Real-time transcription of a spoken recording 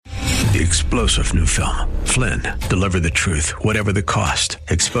The explosive new film, Flynn, deliver the truth, whatever the cost.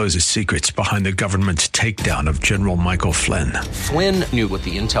 Exposes secrets behind the government's takedown of General Michael Flynn. Flynn knew what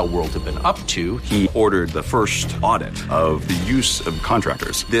the intel world had been up to. He ordered the first audit of the use of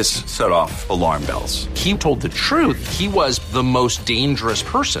contractors. This set off alarm bells. He told the truth. He was the most dangerous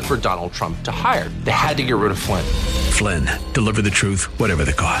person for Donald Trump to hire. They had to get rid of Flynn. Flynn, deliver the truth, whatever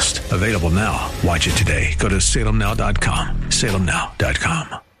the cost. Available now. Watch it today. Go to salemnow.com.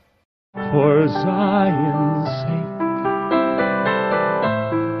 salemnow.com. For Zion's sake,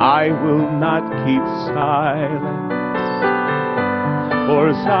 I will not keep silent.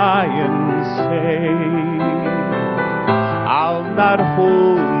 For Zion's sake, I'll not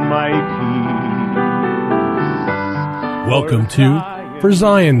hold my peace. Welcome to For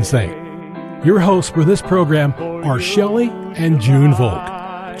Zion's Sake. Your hosts for this program are Shelley and June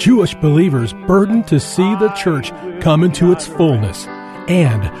Volk, Jewish believers burdened to see the church come into its fullness,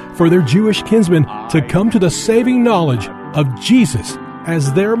 and for their Jewish kinsmen to come to the saving knowledge of Jesus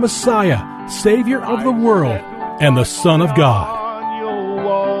as their Messiah, Savior of the world, and the Son of God.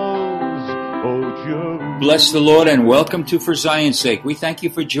 Bless the Lord and welcome to For Zion's Sake. We thank you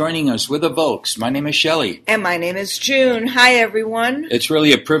for joining us. We're the Volks. My name is Shelley. And my name is June. Hi, everyone. It's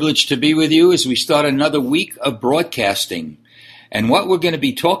really a privilege to be with you as we start another week of broadcasting. And what we're going to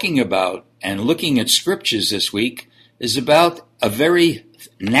be talking about and looking at scriptures this week is about a very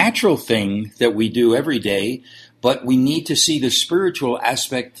natural thing that we do every day, but we need to see the spiritual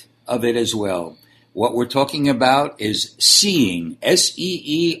aspect of it as well. What we're talking about is seeing,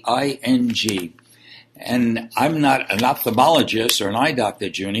 S-E-E-I-N-G. And I'm not an ophthalmologist or an eye doctor,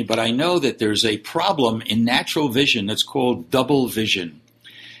 Junie, but I know that there's a problem in natural vision that's called double vision.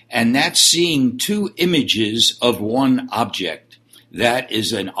 And that's seeing two images of one object. That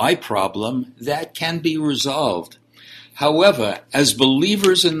is an eye problem that can be resolved. However, as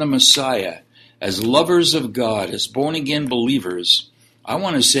believers in the Messiah, as lovers of God, as born-again believers, I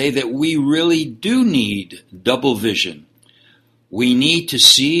want to say that we really do need double vision. We need to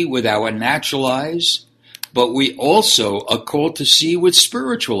see with our natural eyes, but we also are called to see with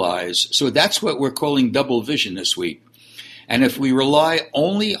spiritual eyes. So that's what we're calling double vision this week. And if we rely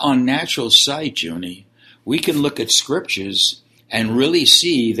only on natural sight, Junie, we can look at scriptures and really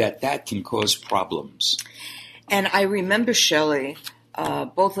see that that can cause problems. And I remember, Shelley,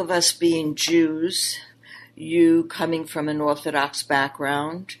 both of us being Jews, you coming from an Orthodox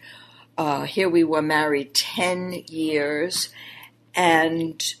background. Here we were married 10 years,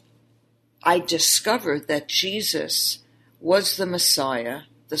 and I discovered that Jesus was the Messiah,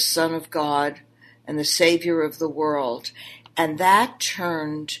 the Son of God, and the Savior of the world. And that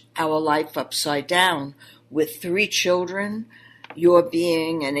turned our life upside down. With 3 children, you're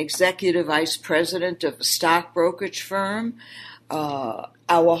being an executive vice president of a stock brokerage firm. Our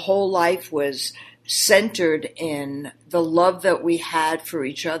whole life was centered in the love that we had for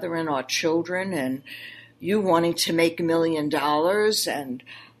each other and our children, and you wanting to make $1 million. And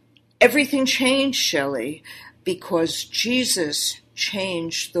everything changed, Shelley, because Jesus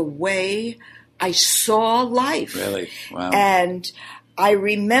changed the way I saw life. Really? Wow. And I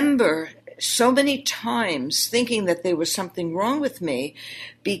remember so many times thinking that there was something wrong with me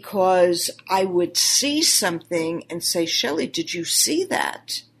because I would see something and say, Shelley, did you see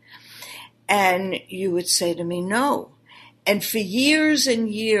that? And you would say to me, no. And for years and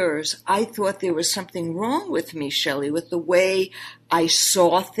years, I thought there was something wrong with me, Shelley, with the way I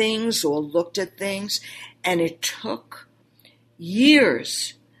saw things or looked at things. And it took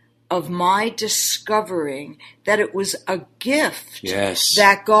years of my discovering that it was a gift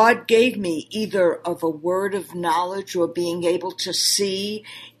that God gave me, either of a word of knowledge or being able to see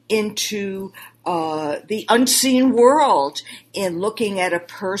into the unseen world in looking at a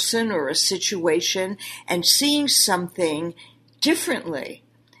person or a situation and seeing something differently.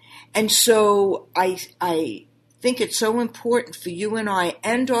 And so I think it's so important for you and I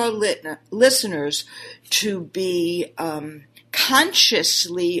and our listeners to be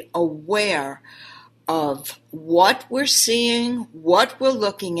consciously aware of what we're seeing, what we're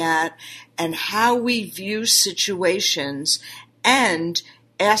looking at, and how we view situations, and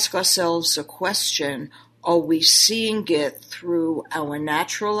ask ourselves a question: are we seeing it through our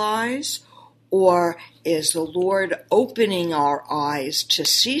natural eyes, or is the Lord opening our eyes to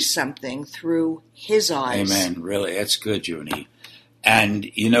see something through His eyes? Amen. Really, that's good, Junie.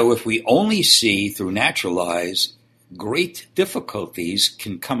 And, you know, if we only see through natural eyes, great difficulties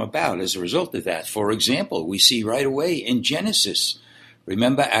can come about as a result of that. For example, we see right away in Genesis,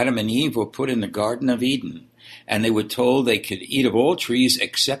 remember Adam and Eve were put in the Garden of Eden, and they were told they could eat of all trees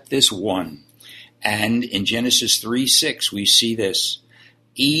except this one. And in Genesis 3:6, we see this.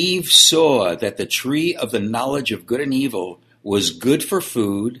 Eve saw that the tree of the knowledge of good and evil was good for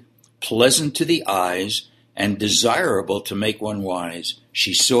food, pleasant to the eyes, and desirable to make one wise.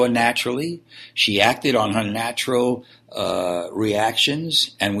 She saw naturally. She acted on her natural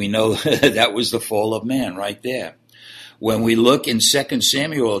reactions, and we know that was the fall of man right there. When we look in 2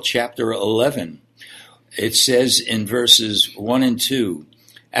 Samuel chapter 11, it says in verses 1 and 2,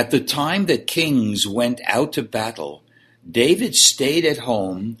 "At the time that kings went out to battle, David stayed at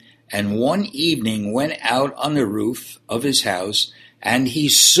home, and one evening went out on the roof of his house, and he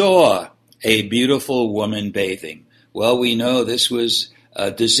saw a beautiful woman bathing." Well, we know this was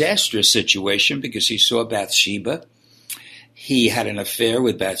a disastrous situation because he saw Bathsheba. He had an affair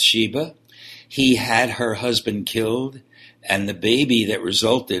with Bathsheba. He had her husband killed, and the baby that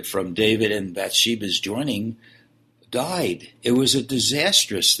resulted from David and Bathsheba's joining died. It was a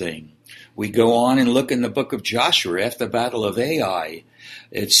disastrous thing. We go on and look in the book of Joshua after the battle of Ai.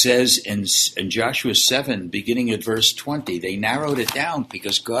 It says in Joshua 7, beginning at verse 20, they narrowed it down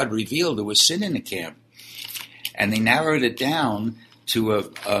because God revealed there was sin in the camp. And they narrowed it down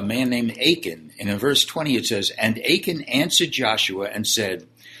to a man named Achan. And in verse 20 it says, "And Achan answered Joshua and said,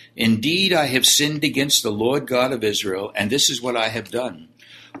 Indeed, I have sinned against the Lord God of Israel, and this is what I have done.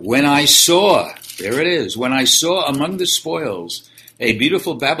 When I saw," there it is, "when I saw among the spoils a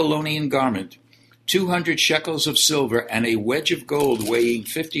beautiful Babylonian garment, 200 shekels of silver, and a wedge of gold weighing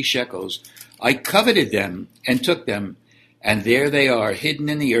 50 shekels, I coveted them and took them, and there they are, hidden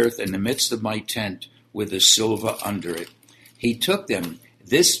in the earth in the midst of my tent, with the silver under it." He took them.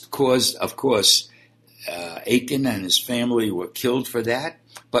 This caused, of course, Achan and his family were killed for that.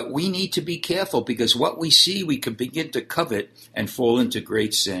 But we need to be careful because what we see, we can begin to covet and fall into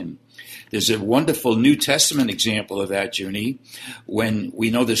great sin. There's a wonderful New Testament example of that, Junie, when we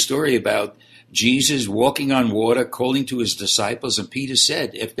know the story about Jesus walking on water, calling to his disciples, and Peter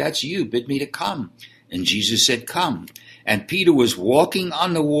said, "If that's you, bid me to come." And Jesus said, "Come." And Peter was walking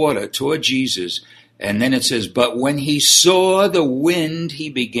on the water toward Jesus, and then it says, "But when he saw the wind, he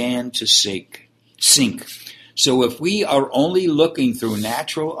began to sink." So if we are only looking through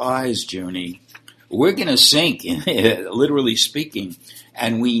natural eyes, Junie, we're going to sink, literally speaking,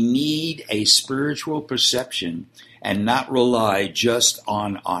 and we need a spiritual perception and not rely just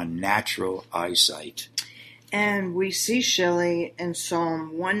on our natural eyesight. And we see, Shelley, in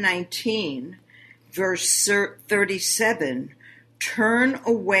Psalm 119, verse 37, "Turn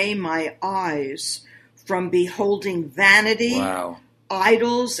away my eyes from beholding vanity, Wow.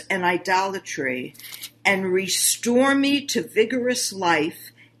 idols, and idolatry, and restore me to vigorous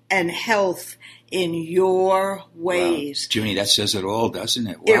life and health in your ways." Wow. Junie, that says it all, doesn't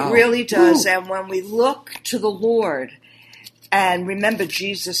it? Wow. It really does. Woo. And when we look to the Lord, and remember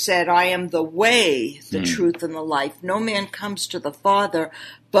Jesus said, "I am the way, the truth, and the life. No man comes to the Father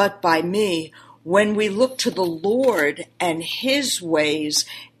but by me." When we look to the Lord and his ways,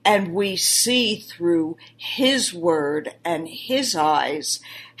 and we see through his word and his eyes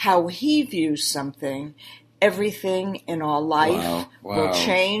how he views something, everything in our life will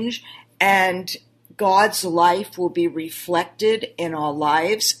change, and God's life will be reflected in our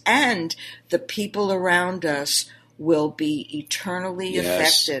lives, and the people around us will be eternally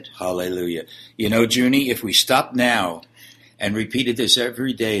affected. Hallelujah. You know, Junie, if we stop now and repeated this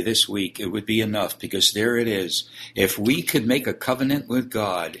every day this week, it would be enough, because there it is. If we could make a covenant with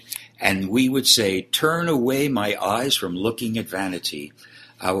God and we would say, "Turn away my eyes from looking at vanity,"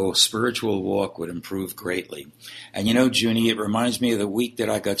 our spiritual walk would improve greatly. And you know, Junie, it reminds me of the week that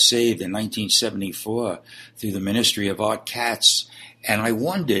I got saved in 1974 through the ministry of Art Katz. And I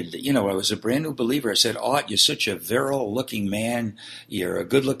wondered, you know, I was a brand new believer. I said, "Art, you're such a virile looking man. You're a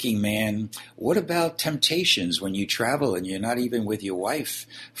good looking man. What about temptations when you travel and you're not even with your wife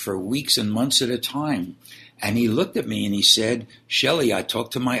for weeks and months at a time?" And he looked at me and he said, "Shelley, I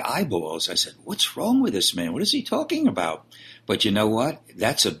talk to my eyeballs." I said, "What's wrong with this man? What is he talking about?" But you know what?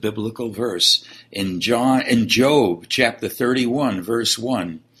 That's a biblical verse. In Job chapter 31, verse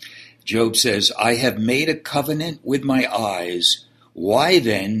 1, Job says, "I have made a covenant with my eyes. Why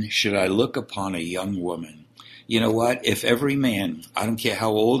then should I look upon a young woman?" You know what? If every man, I don't care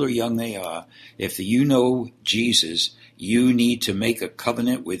how old or young they are, if you know Jesus, you need to make a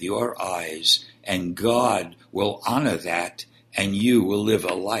covenant with your eyes, and God will honor that, and you will live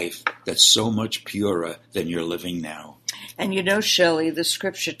a life that's so much purer than you're living now. And you know, Shelley, the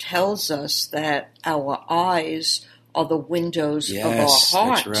scripture tells us that our eyes are the windows of our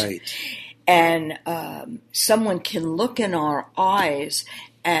heart. That's right. And someone can look in our eyes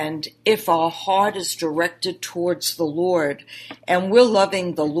And if our heart is directed towards the Lord, and we're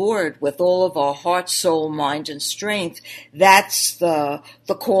loving the Lord with all of our heart, soul, mind, and strength, that's the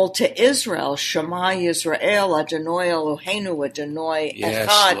call to Israel. Shema Yisrael, Adonai Eloheinu, Adonai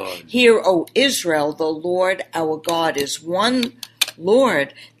Echad. Lord. Hear, O Israel, the Lord our God is one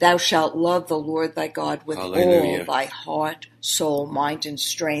Lord. Thou shalt love the Lord thy God with Hallelujah. all thy heart, soul, mind, and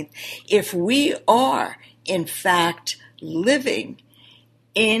strength. If we are, in fact, living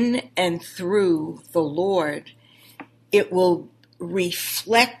in and through the Lord, it will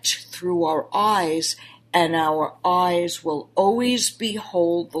reflect through our eyes, and our eyes will always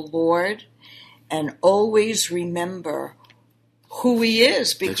behold the Lord and always remember who he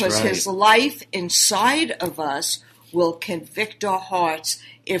is, because his life inside of us will convict our hearts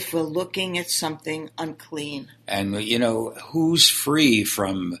if we're looking at something unclean. And, who's free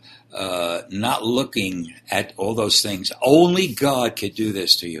from not looking at all those things? Only God could do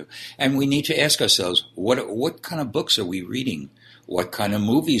this to you. And we need to ask ourselves, what kind of books are we reading? What kind of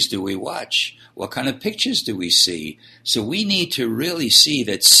movies do we watch? What kind of pictures do we see? So we need to really see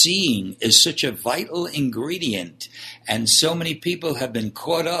that seeing is such a vital ingredient. And so many people have been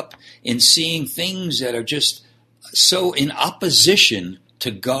caught up in seeing things that are just so in opposition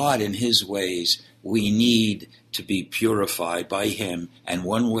to God and his ways. We need to be purified by him. And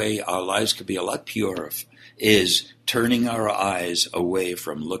one way our lives could be a lot purer is turning our eyes away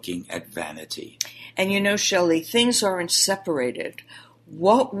from looking at vanity. And Shelley, things aren't separated.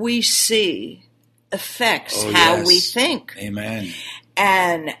 What we see affects how we think. Amen.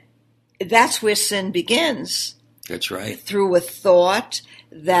 And that's where sin begins. That's right. Through a thought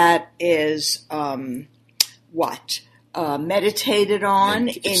that is meditated on,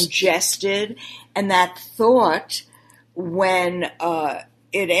 ingested, and that thought, when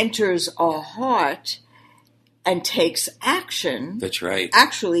it enters our heart and takes action, that's right,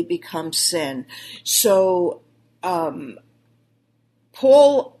 actually becomes sin. So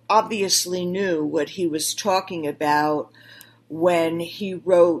Paul obviously knew what he was talking about when he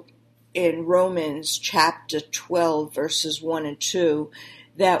wrote in Romans chapter 12, verses 1 and 2,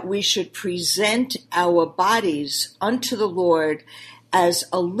 that we should present our bodies unto the Lord as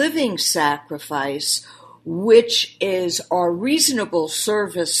a living sacrifice, which is our reasonable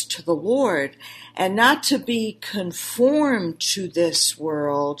service to the Lord, and not to be conformed to this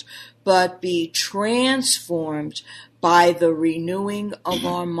world, but be transformed by the renewing of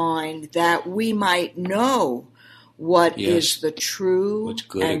our mind, that we might know what is the true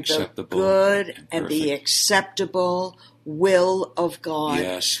and the good and the acceptable will of God.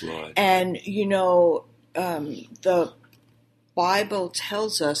 Yes, Lord. And, the Bible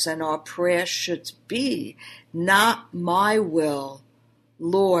tells us, and our prayer should be, not my will,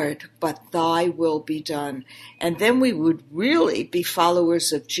 Lord, but thy will be done. And then we would really be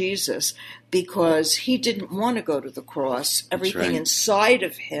followers of Jesus, because he didn't want to go to the cross. Everything inside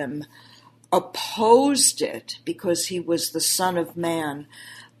of him opposed it, because he was the Son of Man.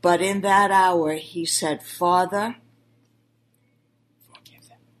 But in that hour, he said, Father,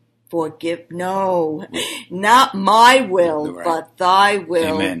 forgive. No, not my will, but thy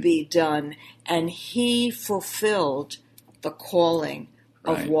will be done. And he fulfilled the calling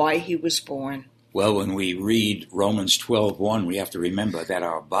of why he was born. Well, when we read Romans 12:1, we have to remember that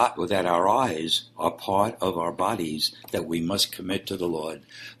our eyes are part of our bodies that we must commit to the Lord.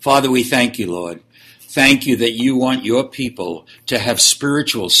 Father, we thank you, Lord. Thank you that you want your people to have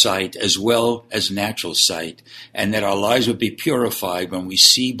spiritual sight as well as natural sight, and that our lives would be purified when we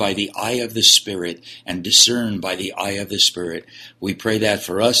see by the eye of the Spirit and discern by the eye of the Spirit. We pray that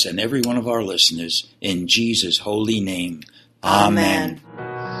for us and every one of our listeners, in Jesus' holy name. Amen.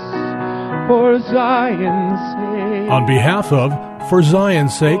 For Zion's sake. On behalf of For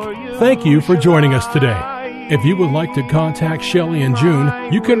Zion's Sake, thank you for joining us today. If you would like to contact Shelley and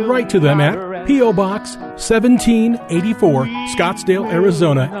June, you can write to them at P.O. Box 1784, Scottsdale,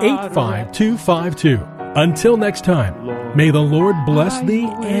 Arizona 85252. Until next time, may the Lord bless thee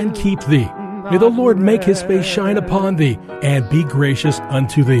and keep thee. May the Lord make his face shine upon thee and be gracious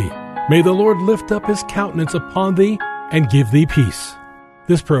unto thee. May the Lord lift up his countenance upon thee and give thee peace.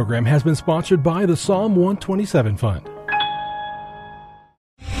 This program has been sponsored by the Psalm 127 Fund.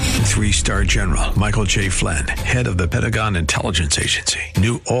 3-star General Michael J. Flynn, head of the Pentagon Intelligence Agency,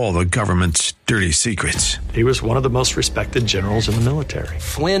 knew all the government's dirty secrets. He was one of the most respected generals in the military.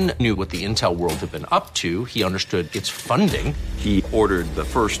 Flynn knew what the intel world had been up to. He understood its funding. He ordered the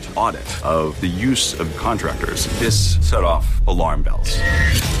first audit of the use of contractors. This set off alarm bells.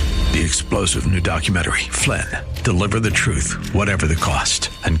 The explosive new documentary, Flynn, Deliver the Truth, Whatever the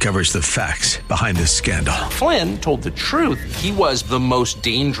Cost, uncovers the facts behind this scandal. Flynn told the truth. He was the most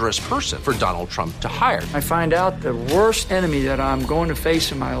dangerous person for Donald Trump to hire. I find out the worst enemy that I'm going to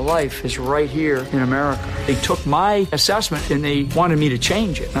face in my life is right here in America. They took my assessment and they wanted me to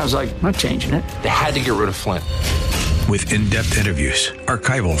change it. And I was like, I'm not changing it. They had to get rid of Flynn. With in-depth interviews,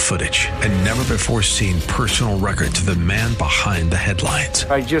 archival footage, and never-before-seen personal records of the man behind the headlines.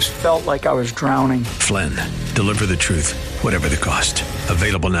 I just felt like I was drowning. Flynn, Deliver the Truth, Whatever the Cost.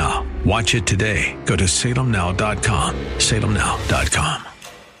 Available now. Watch it today. Go to salemnow.com. salemnow.com.